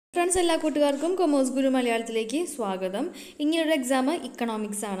Friends, എല്ലാ കൂട്ടുകാർക്കും commerce ഗുരു മലയാളത്തിലേക്ക് സ്വാഗതം. ഇങ്ങനൊരു എക്സാം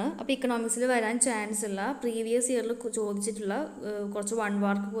ഇക്കണോമിക്സ് ആണ്. അപ്പോൾ ഇക്കണോമിക്സിൽ വരാൻ ചാൻസ് ഉള്ള പ്രീവിയസ് ഇയറിൽ ചോദിച്ചിട്ടുള്ള കുറച്ച് വൺ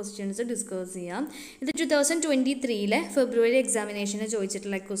മാർക്ക് ക്വസ്റ്റ്യൻസ് ഡിസ്കസ് ചെയ്യാം. ഇത് 2023 ഫെബ്രുവരി എക്സാമിനേഷന്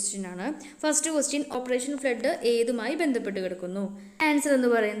ചോദിച്ചിട്ടുള്ള ക്വസ്റ്റ്യൻ ആണ്. ഫസ്റ്റ് ക്വസ്റ്റ്യൻ, ഓപ്പറേഷൻ ഫ്ലഡ് ഏതുമായി ബന്ധപ്പെട്ട് കിടക്കുന്നു? ആൻസർ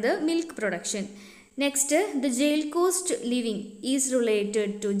എന്ന് പറയുന്നത് milk production. Next, the jail cost living is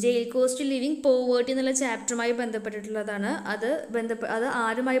related to. Jail cost living poverty എന്നുള്ള ചാപ്റ്ററുമായി ബന്ധപ്പെട്ടിട്ടുള്ളതാണ്. അത്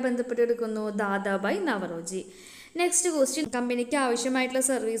ആരുമായി ബന്ധപ്പെട്ടെടുക്കുന്നു? ദാദാബായ് നവറോജി. നെക്സ്റ്റ് ക്വസ്റ്റ്യൻ, കമ്പനിക്ക് ആവശ്യമായിട്ടുള്ള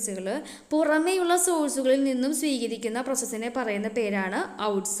സർവീസുകൾ പുറമേയുള്ള സോഴ്സുകളിൽ നിന്നും സ്വീകരിക്കുന്ന പ്രോസസ്സിനെ പറയുന്ന പേരാണ്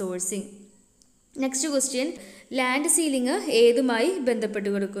outsourcing. Next question, land ceiling ഏതുമായി ബന്ധപ്പെട്ട്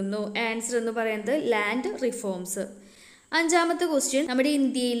കിടക്കുന്നു? ആൻസർ എന്ന് പറയുന്നത് ലാൻഡ് റിഫോംസ്. അഞ്ചാമത്തെ ക്വസ്റ്റ്യൻ, നമ്മുടെ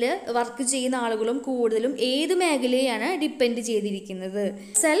ഇന്ത്യയിൽ വർക്ക് ചെയ്യുന്ന ആളുകളും കൂടുതലും ഏത് മേഖലയാണ് ഡിപ്പെൻഡ് ചെയ്തിരിക്കുന്നത്?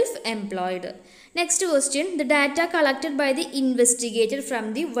 Self employed. Next question, the data collected by the investigated from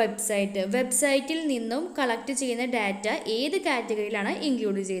the website. വെബ്സൈറ്റിൽ നിന്നും കളക്ട് ചെയ്യുന്ന ഡാറ്റ ഏത് കാറ്റഗറിയിലാണ്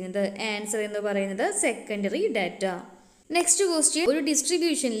ഇൻക്ലൂഡ് ചെയ്യുന്നത്? ആൻസർ എന്ന് പറയുന്നത് സെക്കൻഡറി ഡാറ്റ. നെക്സ്റ്റ് ക്വസ്റ്റ്യൻ, ഒരു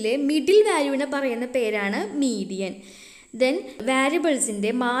ഡിസ്ട്രിബ്യൂഷനിലെ മിഡിൽ വാല്യൂവിനെ പറയുന്ന പേരാണ് മീഡിയൻ. ദെൻ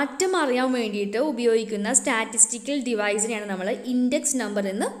വാരിയബിൾസിൻ്റെ മാറ്റം അറിയാൻ വേണ്ടിയിട്ട് ഉപയോഗിക്കുന്ന സ്റ്റാറ്റിസ്റ്റിക്കൽ ഡിവൈസിനെയാണ് നമ്മൾ ഇൻഡെക്സ് നമ്പർ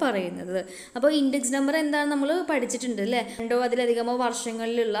എന്ന് പറയുന്നത്. അപ്പോൾ ഇൻഡെക്സ് നമ്പർ എന്താണെന്ന് നമ്മൾ പഠിച്ചിട്ടുണ്ട് അല്ലേ? 2 അതിലധികമോ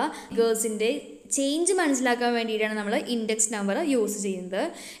വർഷങ്ങളിലുള്ള ഫിഗേഴ്സിൻ്റെ ചേഞ്ച് മനസ്സിലാക്കാൻ വേണ്ടിയിട്ടാണ് നമ്മൾ ഇൻഡെക്സ് നമ്പർ യൂസ് ചെയ്യുന്നത്.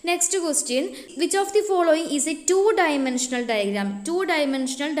 Next question, which of the following is A 2-dimensional diagram?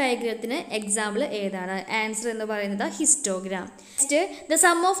 2-dimensional ഡയഗ്രത്തിന് example ഏതാണ്? ആൻസർ എന്ന് പറയുന്നത് histogram. Next, the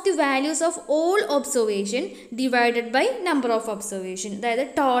sum of the values of all observation divided by number of observation. അതായത്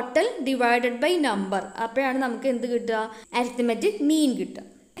total divided by number. അപ്പോഴാണ് നമുക്ക് എന്ത് കിട്ടുക? Arithmetic മീൻ കിട്ടുക.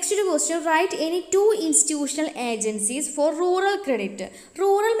 Next question, right any 2 institutional agencies four rural credit.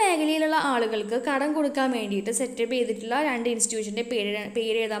 Rural മേഖലയിലുള്ള ആളുകൾക്ക് കടം കൊടുക്കാൻ വേണ്ടിയിട്ട് സെറ്റപ്പ് ചെയ്തിട്ടുള്ള 2 ഇൻസ്റ്റിറ്റ്യൂഷൻ്റെ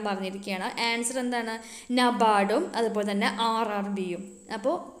പേര് എഴുതാൻ പറഞ്ഞിരിക്കുകയാണ്. ആൻസർ എന്താണ്? നബാർഡും അതുപോലെ തന്നെ RRBയും.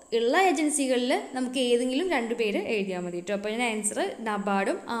 അപ്പോൾ ഉള്ള ഏജൻസികളിൽ നമുക്ക് ഏതെങ്കിലും 2 പേര് എഴുതിയാൽ മതി കേട്ടോ. അപ്പോൾ ഇതിന് ആൻസർ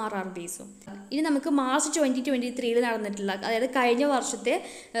നബാർഡും RRBസും. ഇനി നമുക്ക് മാർച്ച് 2023 നടന്നിട്ടുള്ള, അതായത് കഴിഞ്ഞ വർഷത്തെ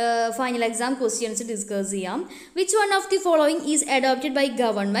ഫൈനൽ എക്സാം ക്വസ്റ്റ്യൻസ് ഡിസ്കസ് ചെയ്യാം. Which one of the following is adopted by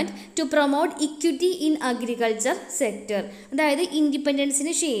government to promote equity in agriculture sector? അതായത്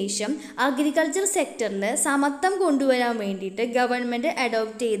ഇൻഡിപെൻഡൻസിന് ശേഷം അഗ്രികൾച്ചർ സെക്ടറിൽ സമത്വം കൊണ്ടുവരാൻ വേണ്ടിയിട്ട് ഗവൺമെൻറ്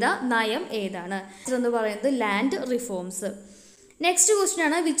അഡോപ്റ്റ് ചെയ്ത നയം ഏതാണ്? എന്ന് പറയുന്നത് ലാൻഡ് റിഫോംസ്. നെക്സ്റ്റ് ക്വസ്റ്റ്യൻ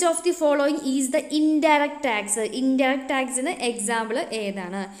ആണ്, which of the following is the indirect tax? Indirect ടാക്സിന് example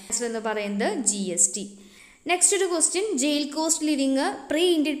ഏതാണ്? ആൻസർ എന്ന് പറയുന്നത് GST. നെക്സ്റ്റ് ഒരു question, jail cost living pre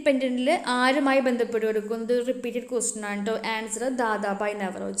ഇൻഡിപെൻഡൻറ്റിൽ ആരുമായി ബന്ധപ്പെട്ട് കൊടുക്കുന്നത്? റിപ്പീറ്റഡ് ക്വസ്റ്റ്യൻ ആണ് കേട്ടോ. Answer Dadabhai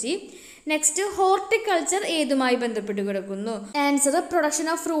Naoroji. Next, horticulture ഏതുമായി ബന്ധപ്പെട്ട് കിടക്കുന്നു? Answer production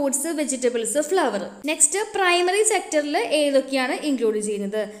of fruits, vegetables, flower. Next, primary സെക്ടറിൽ ഏതൊക്കെയാണ് ഇൻക്ലൂഡ്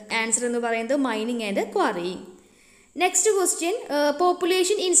ചെയ്യുന്നത്? ആൻസർ എന്ന് പറയുന്നത് mining and quarrying. Next question,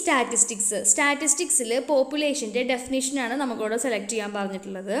 population in statistics. സ്റ്റാറ്റിസ്റ്റിക്സിൽ പോപ്പുലേഷൻ്റെ ഡെഫിനേഷനാണ് നമ്മളോട് സെലക്ട് ചെയ്യാൻ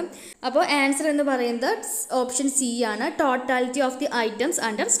പറഞ്ഞിട്ടുള്ളത്. അപ്പോൾ ആൻസർ എന്ന് പറയുന്നത് ഓപ്ഷൻ C ആണ്, totality of the items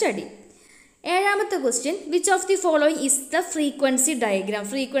under study. ഏഴാമത്തെ question, which of the following is the frequency diagram?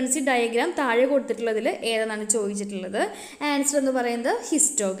 Frequency diagram താഴെ കൊടുത്തിട്ടുള്ളതിൽ ഏതെന്നാണ് ചോദിച്ചിട്ടുള്ളത്? ആൻസർ എന്ന് പറയുന്നത്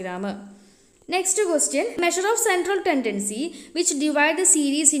histogram. Next question, measure of central tendency which divide the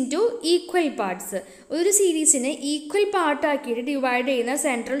series in two equal parts. ഒരു സീരീസിനെ equal പാർട്ടാക്കിയിട്ട് divide ചെയ്യുന്ന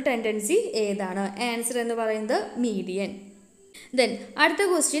central tendency ഏതാണ്? Answer എന്ന് പറയുന്നത് median. Then അടുത്ത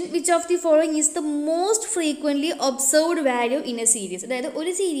question, which of the following is the most frequently observed value in A series? അതായത്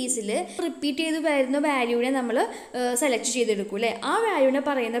ഒരു സീരീസിൽ repeat ചെയ്ത് വരുന്ന വാല്യൂവിനെ നമ്മൾ സെലക്ട് ചെയ്തെടുക്കും അല്ലേ? ആ വാല്യൂവിനെ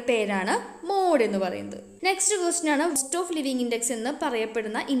പറയുന്ന പേരാണ് മോഡ് എന്ന് പറയുന്നത്. നെക്സ്റ്റ് ക്വസ്റ്റ്യൻ ആണ്, കോസ്റ്റ് ഓഫ് ലിവിങ് ഇൻഡെക്സ് എന്ന്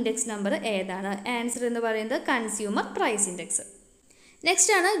പറയപ്പെടുന്ന ഇൻഡെക്സ് നമ്പർ ഏതാണ്? ആൻസർ എന്ന് പറയുന്നത് കൺസ്യൂമർ പ്രൈസ് ഇൻഡെക്സ്.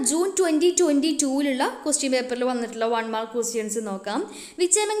 നെക്സ്റ്റ് ആണ് ജൂൺ 2022 ക്വസ്റ്റ്യൻ പേപ്പറിൽ വന്നിട്ടുള്ള 1 മാർക്ക് ക്വസ്റ്റ്യൻസ് നോക്കാം.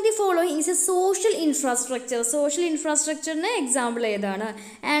 Which among the following is A social infrastructure? Social ഇൻഫ്രാസ്ട്രക്ചറിന് example ഏതാണ്?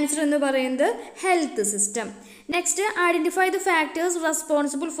 ആൻസർ എന്ന് പറയുന്നത് health system. Next, identify the factors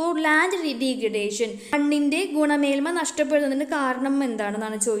responsible for land degradation. മണ്ണിൻ്റെ ഗുണമേന്മ നഷ്ടപ്പെടുന്നതിന് കാരണം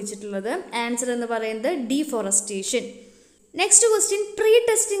എന്താണെന്നാണ് ചോദിച്ചിട്ടുള്ളത്? ആൻസർ എന്ന് പറയുന്നത് deforestation. Next question, pre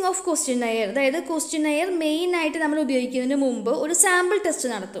testing of questionnaire. അതായത് ക്വസ്റ്റ്യനെയർ മെയിൻ ആയിട്ട് നമ്മൾ ഉപയോഗിക്കുന്നതിന് മുമ്പ് ഒരു സാമ്പിൾ ടെസ്റ്റ്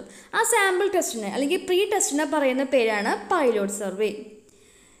നടത്തും. ആ സാമ്പിൾ ടെസ്റ്റിനെ അല്ലെങ്കിൽ പ്രീ ടെസ്റ്റിനെ പറയുന്ന പേരാണ് പൈലോട്ട് survey.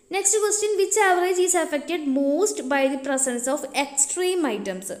 Next question, which average is affected most by the presence of extreme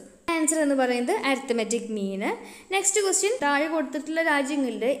items? Answer എന്ന് പറയുന്നത് അരിത്മെറ്റിക് മീൻ. നെക്സ്റ്റ് ക്വസ്റ്റ്യൻ, താഴെ കൊടുത്തിട്ടുള്ള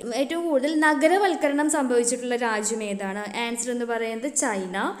രാജ്യങ്ങളിൽ ഏറ്റവും കൂടുതൽ നഗരവൽക്കരണം സംഭവിച്ചിട്ടുള്ള രാജ്യം ഏതാണ്? ആൻസർ എന്ന് പറയുന്നത്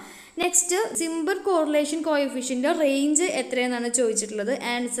China. Next, simple correlation coefficient range എത്രയെന്നാണ് ചോദിച്ചിട്ടുള്ളത്?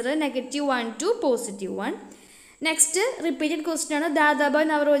 Answer -1 to +1. Next repeated question ആണ്, ദാദാബായ്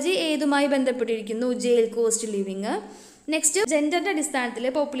നവറോജി ഏതുമായി ബന്ധപ്പെട്ടിരിക്കുന്നു? Jail cost living. നെക്സ്റ്റ് ജെൻഡറിന്റെ അടിസ്ഥാനത്തിൽ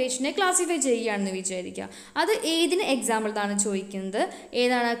പോപ്പുലേഷനെ ക്ലാസിഫൈ ചെയ്യുകയാണെന്ന് വിചാരിക്കുക. അത് ഏതിന് എക്സാമ്പിൾ ആണ് ചോദിക്കുന്നത്?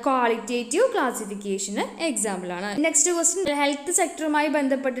 ഏതാണ്? ക്വാളിറ്റേറ്റീവ് ക്ലാസിഫിക്കേഷന് എക്സാമ്പിൾ ആണ്. നെക്സ്റ്റ് ക്വസ്റ്റ്യൻ ഹെൽത്ത് സെക്ടറുമായി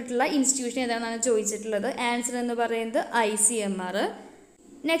ബന്ധപ്പെട്ടിട്ടുള്ള ഇൻസ്റ്റിറ്റ്യൂഷൻ ഏതാണെന്നാണ് ചോദിച്ചിട്ടുള്ളത്. ആൻസർ എന്ന് പറയുന്നത് ICMR.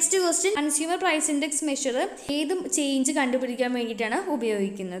 Next question consumer price index measure ഏത് ചേഞ്ച് കണ്ടുപിടിക്കാൻ വേണ്ടിയിട്ടാണ്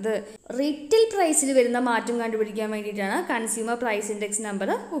ഉപയോഗിക്കുന്നത്? റീറ്റെയിൽ പ്രൈസിൽ വരുന്ന മാറ്റം കണ്ടുപിടിക്കാൻ വേണ്ടിയിട്ടാണ് കൺസ്യൂമർ പ്രൈസ് ഇൻഡെക്സ്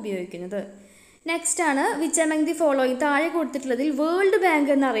നമ്പർ ഉപയോഗിക്കുന്നത്. നെക്സ്റ്റ് ആണ് വിച്ച് അമംഗ് ദി ഫോളോയിങ് താഴെ കൊടുത്തിട്ടുള്ളതിൽ വേൾഡ് ബാങ്ക്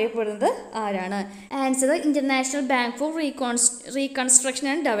എന്നറിയപ്പെടുന്നത് ആരാണ്? Answer international bank for reconstruction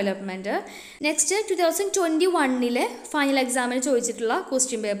and development. Next 2021 final എക്സാമിന് ചോദിച്ചിട്ടുള്ള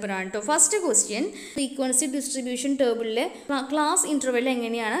ക്വസ്റ്റ്യൻ പേപ്പർ ആണ് കേട്ടോ. First question frequency distribution ടേബിളിലെ class interval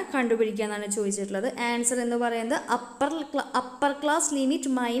എങ്ങനെയാണ് കണ്ടുപിടിക്കുക എന്നാണ് ചോദിച്ചിട്ടുള്ളത്. ആൻസർ എന്ന് പറയുന്നത് upper class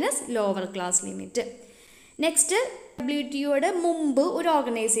limit minus lower class limit. Next WTOയുടെ മുമ്പ് ഒരു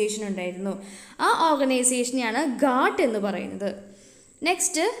ഓർഗനൈസേഷൻ ഉണ്ടായിരുന്നു. ആ ഓർഗനൈസേഷനെയാണ് ഗാട്ട് എന്ന് പറയുന്നത്.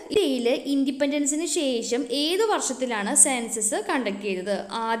 നെക്സ്റ്റ് ഇന്ത്യയിൽ ഇൻഡിപെൻഡൻസിന് ശേഷം ഏത് വർഷത്തിലാണ് സെൻസസ് കണ്ടക്ട് ചെയ്തത്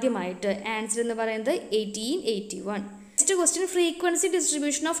ആദ്യമായിട്ട്? ആൻസർ എന്ന് പറയുന്നത് 1881. Next question frequency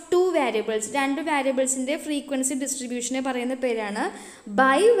distribution of 2 variables. 2 വേരിയബിൾസിൻ്റെ frequency ഡിസ്ട്രിബ്യൂഷനെ പറയുന്ന പേരാണ്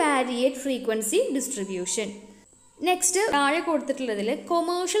ബൈവാരിയേറ്റ് ഫ്രീക്വൻസി ഡിസ്ട്രിബ്യൂഷൻ. നെക്സ്റ്റ് താഴെ കൊടുത്തിട്ടുള്ളതിൽ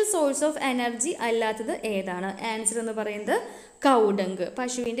കൊമേഴ്ഷ്യൽ സോഴ്സ് ഓഫ് എനർജി അല്ലാത്തത് ഏതാണ്? ആൻസർ എന്ന് പറയുന്നത് കൗഡങ്ക്,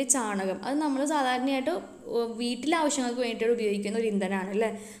 പശുവിൻ്റെ ചാണകം. അത് നമ്മൾ സാധാരണയായിട്ട് വീട്ടിലെ ആവശ്യങ്ങൾക്ക് വേണ്ടിയിട്ട് ഉപയോഗിക്കുന്ന ഒരു ഇന്ധനമാണ് അല്ലേ,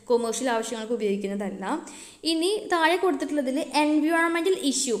 കൊമേഴ്ഷ്യൽ ആവശ്യങ്ങൾക്ക് ഉപയോഗിക്കുന്നതല്ല. ഇനി താഴെ കൊടുത്തിട്ടുള്ളതിൽ എൻവയോൺമെൻറ്റൽ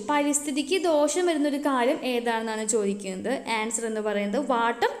ഇഷ്യൂ, പരിസ്ഥിതിക്ക് ദോഷം വരുന്നൊരു കാര്യം ഏതാണെന്നാണ് ചോദിക്കുന്നത്. ആൻസർ എന്ന് പറയുന്നത്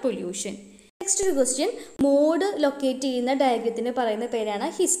വാട്ടർ പൊല്യൂഷൻ. നെക്സ്റ്റ് ഒരു ക്വസ്റ്റ്യൻ മോഡ് ലൊക്കേറ്റ് ചെയ്യുന്ന ഡയഗ്രത്തിന് പറയുന്ന പേരാണ്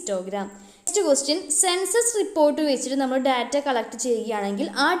histogram. Next question census report വെച്ചിട്ട് നമ്മൾ ഡാറ്റ കളക്ട് ചെയ്യുകയാണെങ്കിൽ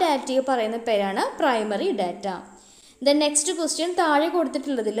ആ ഡാറ്റയെ പറയുന്ന പേരാണ് primary data. Then next question താഴെ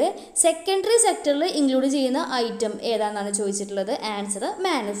കൊടുത്തിട്ടുള്ളതിൽ സെക്കൻഡറി സെക്ടറിൽ ഇൻക്ലൂഡ് ചെയ്യുന്ന ഐറ്റം ഏതാണെന്നാണ് ചോദിച്ചിട്ടുള്ളത്. Answer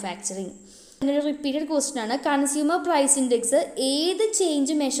manufacturing. ഒരു റിപ്പീറ്റഡ് ക്വസ്റ്റ്യൻ ആണ്, കൺസ്യൂമർ പ്രൈസ് ഇൻഡെക്സ് ഏത്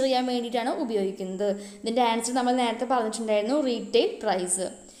ചേഞ്ച് മെഷർ ചെയ്യാൻ വേണ്ടിയിട്ടാണ് ഉപയോഗിക്കുന്നത്? ഇതിൻ്റെ ആൻസർ നമ്മൾ നേരത്തെ പറഞ്ഞിട്ടുണ്ടായിരുന്നു, retail price.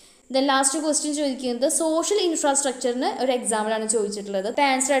 Then last question ചോദിക്കുന്നത് സോഷ്യൽ ഇൻഫ്രാസ്ട്രക്ചറിന് ഒരു എക്സാമ്പിളാണ് ചോദിച്ചിട്ടുള്ളത്.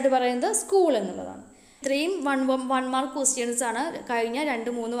 ആൻസർ ആയിട്ട് പറയുന്നത് സ്കൂൾ എന്നുള്ളതാണ്. ഇത്രയും വൺ മാർക്ക് ക്വസ്റ്റ്യൻസ് ആണ് കഴിഞ്ഞ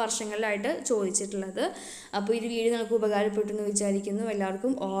 2-3 വർഷങ്ങളിലായിട്ട് ചോദിച്ചിട്ടുള്ളത്. അപ്പോൾ ഈ വീഡിയോ നിങ്ങൾക്ക് ഉപകാരപ്പെട്ടു എന്ന് വിചാരിക്കുന്നു.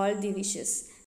 എല്ലാവർക്കും ഓൾ ദി വിഷസ്.